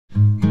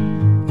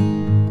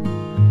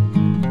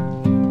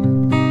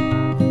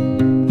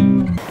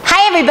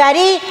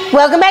everybody,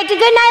 welcome back to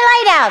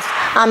Goodnight Lighthouse.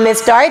 I'm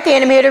Miss Dorothy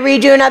and I'm here to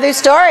read you another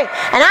story.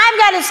 And I've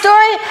got a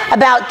story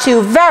about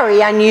two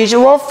very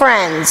unusual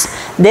friends.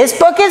 This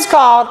book is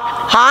called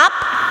Hop,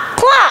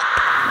 Plop.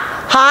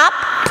 Hop,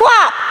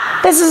 Plop.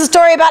 This is a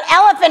story about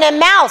Elephant and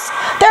Mouse.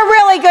 They're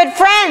really good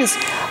friends.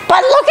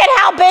 But look at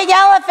how big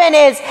Elephant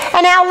is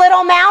and how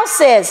little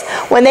Mouse is.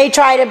 When they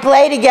try to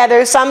play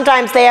together,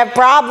 sometimes they have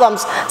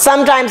problems.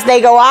 Sometimes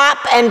they go hop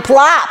and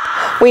plop.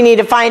 We need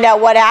to find out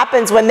what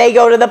happens when they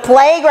go to the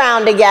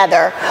playground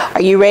together.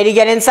 Are you ready to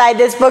get inside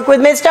this book with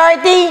Miss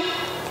Dorothy?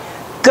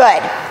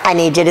 Good. I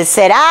need you to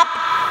sit up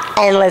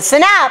and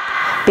listen up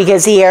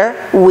because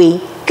here we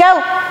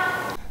go.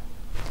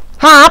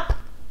 Hop,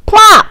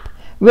 Plop.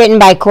 Written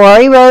by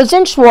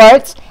Rosen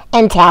Schwartz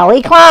and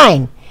Tali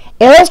Klein.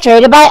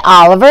 Illustrated by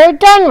Olivier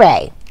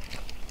Dunrea.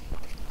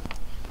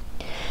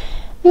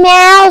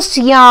 Mouse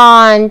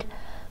yawned.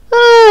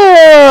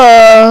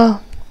 Ooh.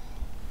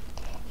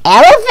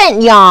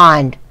 Elephant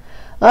yawned.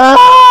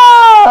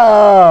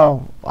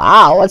 Oh,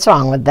 wow, what's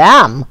wrong with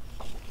them?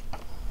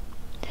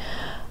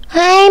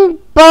 I'm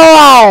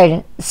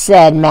bored,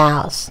 said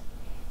Mouse.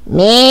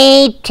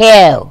 Me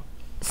too,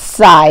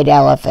 sighed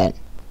Elephant.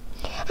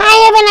 I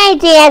have an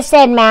idea,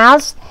 said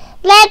Mouse.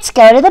 Let's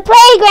go to the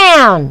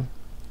playground.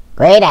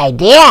 Great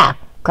idea,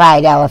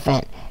 cried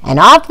Elephant, and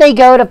off they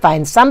go to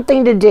find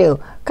something to do,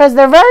 because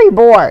they're very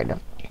bored.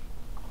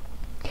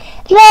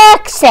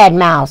 Look, said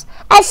Mouse,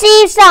 a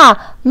seesaw,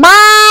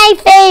 my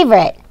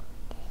favorite.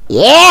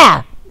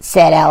 Yeah,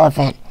 said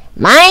Elephant,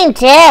 mine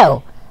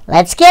too.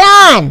 Let's get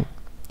on.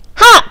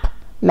 Hop,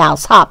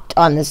 Mouse hopped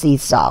on the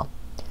seesaw.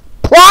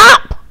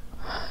 Plop!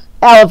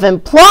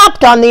 Elephant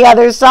plopped on the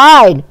other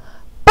side.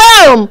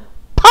 Boom!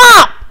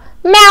 Pop!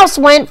 Mouse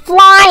went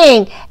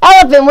flying.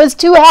 Elephant was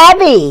too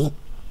heavy.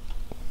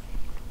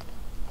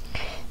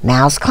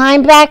 Mouse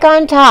climbed back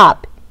on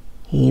top.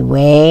 He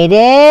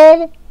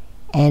waited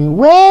and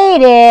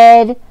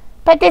waited,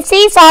 but the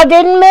seesaw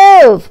didn't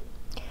move.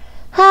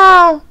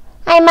 Oh,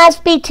 I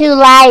must be too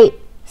light,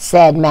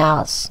 said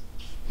Mouse.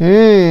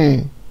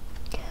 Watermelons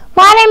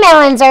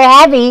are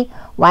heavy.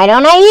 Why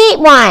don't I eat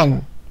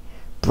one?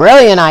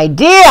 Brilliant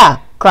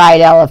idea,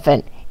 cried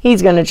Elephant.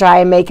 He's going to try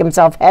and make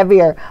himself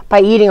heavier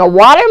by eating a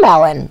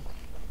watermelon.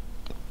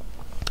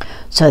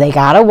 So they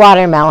got a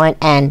watermelon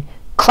and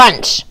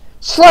crunch,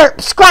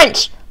 slurp,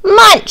 scrunch,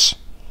 munch.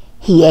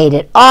 He ate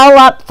it all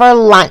up for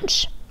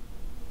lunch.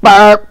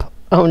 Burp.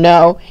 Oh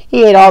no,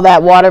 he ate all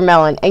that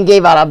watermelon and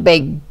gave out a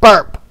big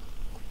burp.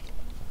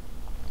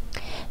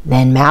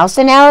 Then Mouse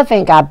and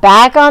Elephant got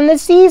back on the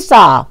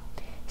seesaw.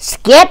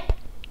 Skip,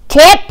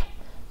 tip,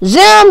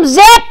 zoom,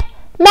 zip.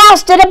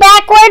 Mouse did a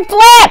backward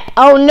flip.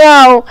 Oh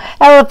no,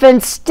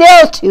 Elephant's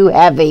still too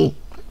heavy.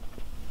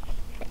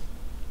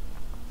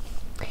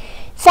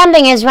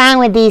 Something is wrong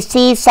with these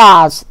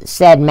seesaws,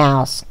 said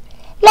Mouse.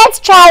 Let's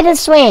try the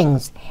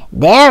swings.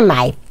 They're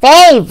my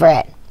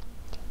favorite.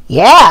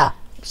 Yeah,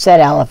 said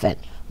Elephant.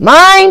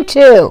 Mine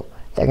too.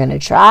 They're going to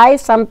try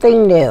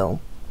something new.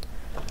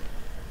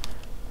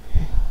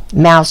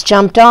 Mouse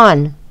jumped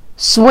on.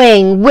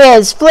 Swing,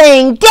 whiz,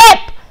 fling, dip.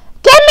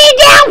 Get me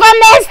down from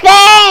this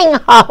thing,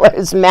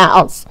 hollers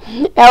Mouse.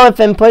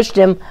 Elephant pushed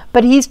him,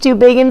 but he's too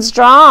big and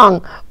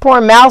strong. Poor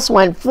Mouse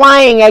went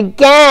flying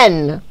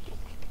again.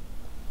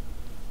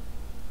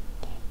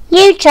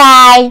 You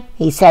try,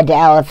 he said to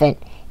Elephant.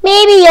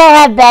 Maybe you'll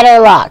have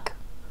better luck.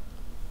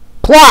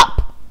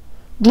 Plop!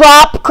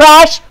 Drop,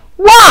 crash,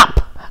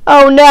 whop!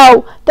 Oh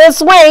no, the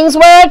swings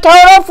were a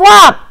total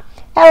flop.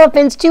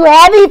 Elephant's too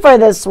heavy for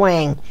the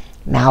swing.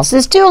 Mouse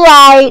is too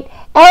light.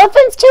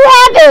 Elephant's too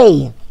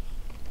heavy.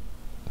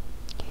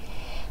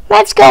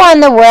 Let's go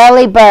on the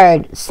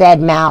whirly-bird,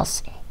 said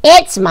Mouse.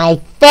 It's my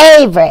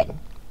favorite.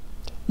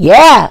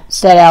 Yeah,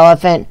 said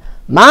Elephant.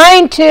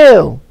 Mine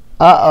too.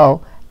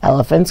 Uh-oh,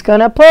 Elephant's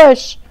gonna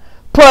push.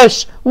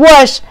 Push,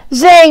 whoosh,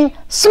 zing,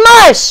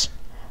 smush.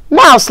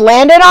 Mouse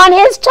landed on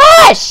his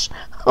tush.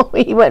 Oh,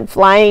 he went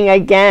flying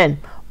again.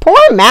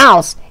 Poor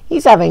Mouse,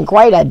 he's having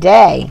quite a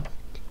day.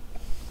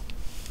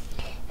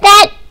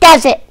 That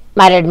does it,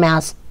 muttered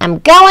Mouse. I'm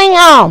going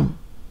home.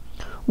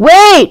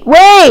 Wait,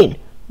 wait.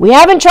 We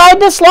haven't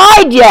tried the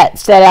slide yet,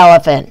 said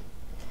Elephant.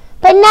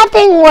 But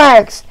nothing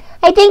works.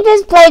 I think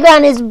this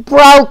playground is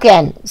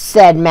broken,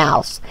 said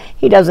Mouse.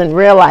 He doesn't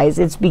realize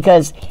it's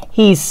because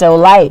he's so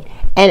light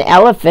and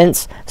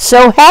Elephant's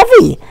so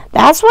heavy.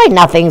 That's why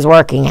nothing's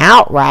working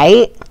out,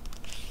 right?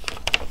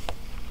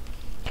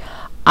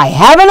 I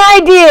have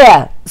an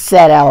idea,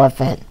 said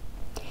Elephant.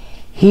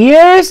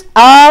 Here's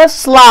a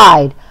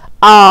slide.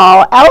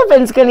 Oh,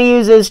 Elephant's going to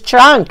use his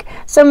trunk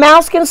so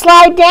Mouse can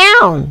slide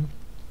down.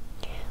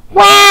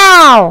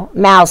 Wow,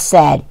 Mouse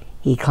said.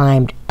 He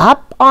climbed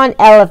up on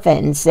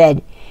Elephant and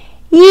said,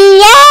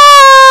 Yo!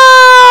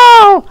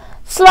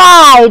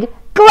 Slide,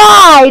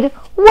 glide,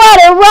 what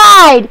a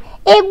ride!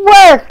 It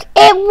worked,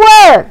 it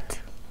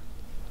worked!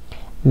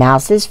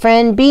 Mouse's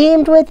friend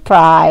beamed with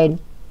pride.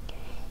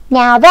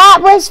 Now that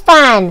was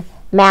fun,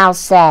 Mouse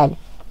said.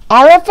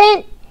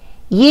 Elephant,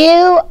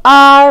 you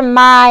are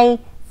my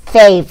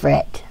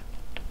favorite.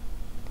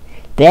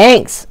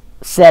 "Thanks,"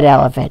 said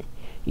Elephant.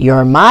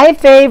 "You're my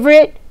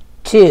favorite,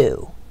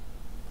 too."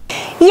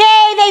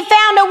 Yay, they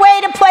found a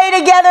way to play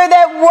together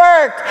that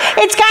worked.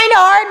 It's kind of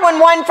hard when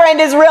one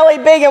friend is really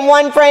big and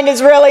one friend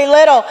is really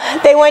little.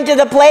 They went to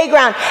the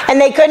playground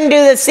and they couldn't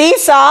do the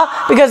seesaw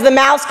because the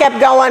mouse kept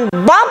going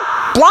bump,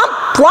 plump,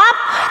 plop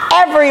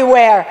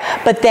everywhere.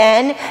 But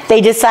then they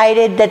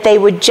decided that they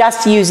would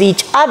just use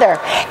each other.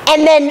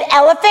 And then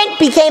Elephant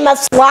became a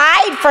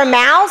slide for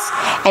Mouse,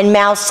 and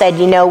Mouse said,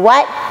 "You know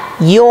what?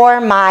 You're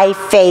my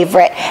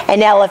favorite."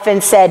 And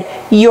Elephant said,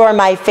 "You're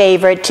my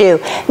favorite too."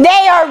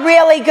 They are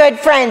really good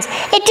friends.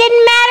 It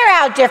didn't matter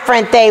how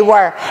different they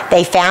were.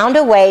 They found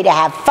a way to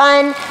have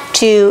fun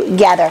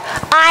together.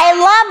 I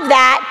love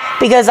that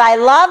because I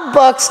love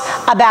books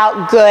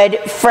about good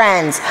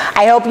friends.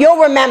 I hope you'll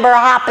remember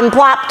Hop and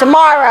Plop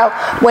tomorrow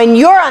when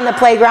you're on the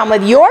playground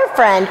with your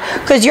friend,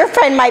 because your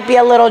friend might be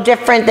a little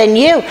different than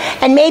you,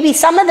 and maybe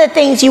some of the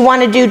things you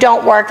want to do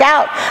don't work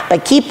out.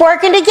 But keep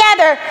working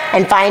together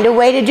and find a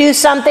way to do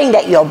something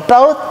that you'll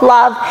both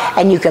love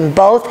and you can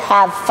both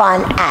have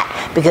fun at,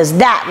 because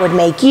that would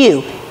make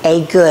you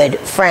a good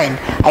friend.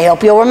 I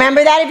hope you'll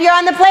remember that if you're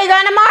on the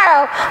playground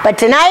tomorrow. But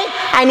tonight,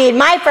 I need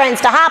my friends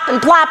to hop and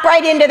plop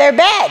right into their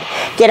bed.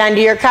 Get under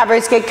your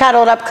covers, get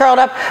cuddled up, curled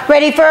up,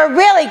 ready for a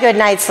really good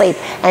night's sleep.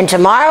 And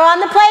tomorrow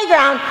on the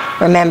playground,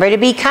 remember to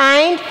be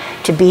kind,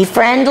 to be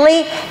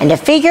friendly, and to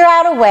figure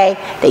out a way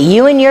that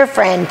you and your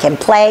friend can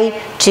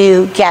play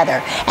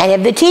together. And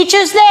if the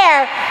teacher's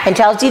there and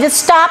tells you to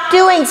stop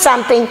doing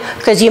something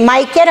because you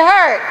might get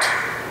hurt,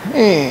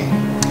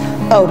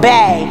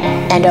 obey,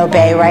 and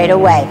obey right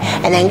away.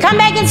 And then come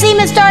back and see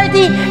Miss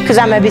Dorothy, because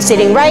I'm going to be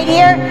sitting right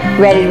here,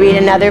 ready to read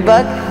another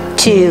book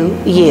to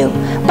you.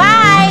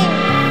 Bye!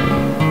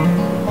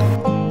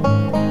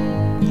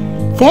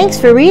 Thanks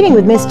for reading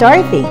with Miss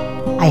Dorothy.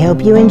 I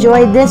hope you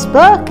enjoyed this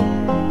book,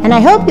 and I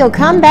hope you'll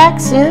come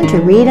back soon to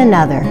read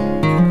another.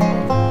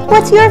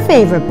 What's your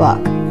favorite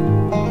book?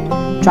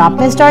 Drop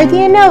Miss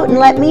Dorothy a note and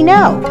let me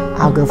know.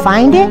 I'll go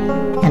find it,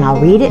 and I'll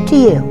read it to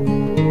you.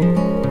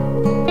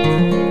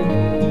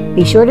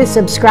 Be sure to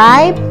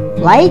subscribe,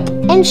 like,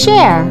 and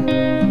share.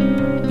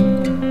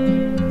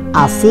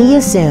 I'll see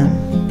you soon.